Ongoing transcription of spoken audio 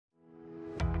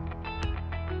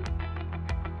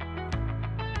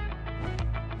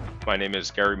My name is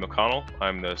Gary McConnell.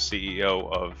 I'm the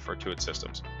CEO of VirtuIT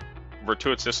Systems.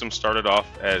 VirtuIT Systems started off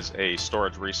as a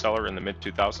storage reseller in the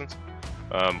mid-2000s.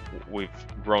 We've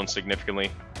grown significantly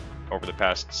over the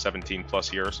past 17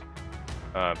 plus years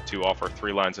to offer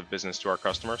three lines of business to our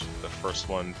customers. The first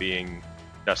one being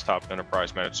desktop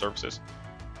enterprise managed services.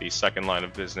 The second line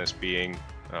of business being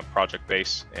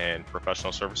project-based and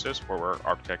professional services, where we're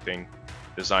architecting,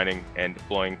 designing, and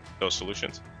deploying those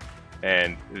solutions.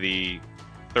 And the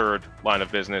third line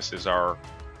of business is our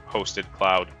hosted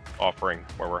cloud offering,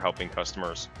 where we're helping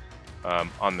customers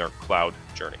on their cloud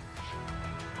journey.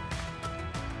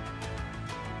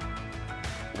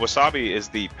 Wasabi is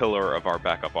the pillar of our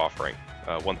backup offering.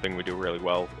 One thing we do really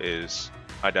well is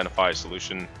identify a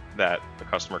solution that the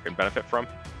customer can benefit from,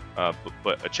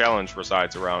 but a challenge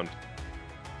resides around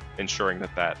ensuring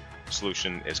that that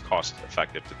solution is cost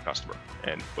effective to the customer.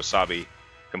 And Wasabi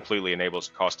completely enables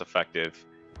a cost-effective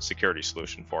security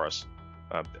solution for us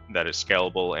that is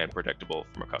scalable and predictable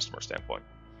from a customer standpoint.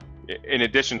 In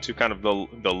addition to kind of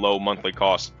the low monthly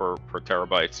cost per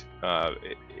terabyte,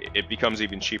 it becomes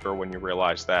even cheaper when you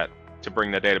realize that to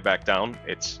bring the data back down,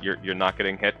 you're not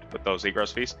getting hit with those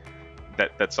egress fees.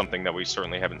 That's something that we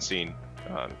certainly haven't seen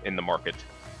in the market,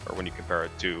 or when you compare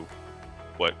it to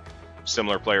what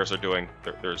similar players are doing,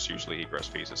 there's usually egress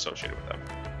fees associated with them.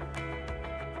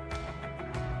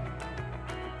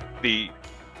 The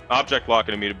object lock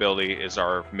and immutability is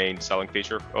our main selling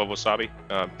feature of Wasabi.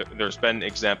 There's been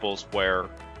examples where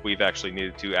we've actually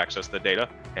needed to access the data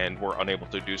and we're unable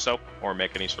to do so or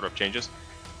make any sort of changes.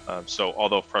 So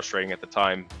although frustrating at the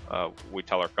time, we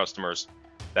tell our customers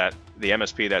that the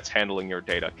MSP that's handling your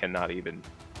data cannot even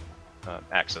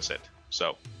access it.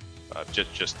 So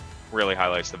just really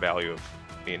highlights the value of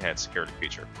the enhanced security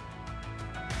feature.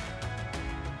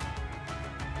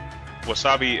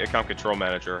 Wasabi Account Control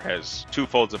Manager has two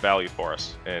folds of value for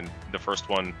us, and the first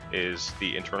one is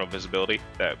the internal visibility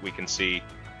that we can see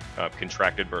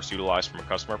contracted versus utilized from a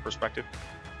customer perspective.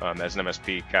 As an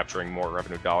MSP, capturing more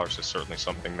revenue dollars is certainly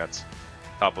something that's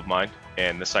top of mind.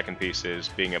 And the second piece is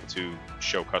being able to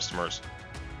show customers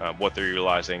what they're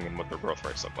utilizing and what their growth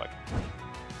rates look like.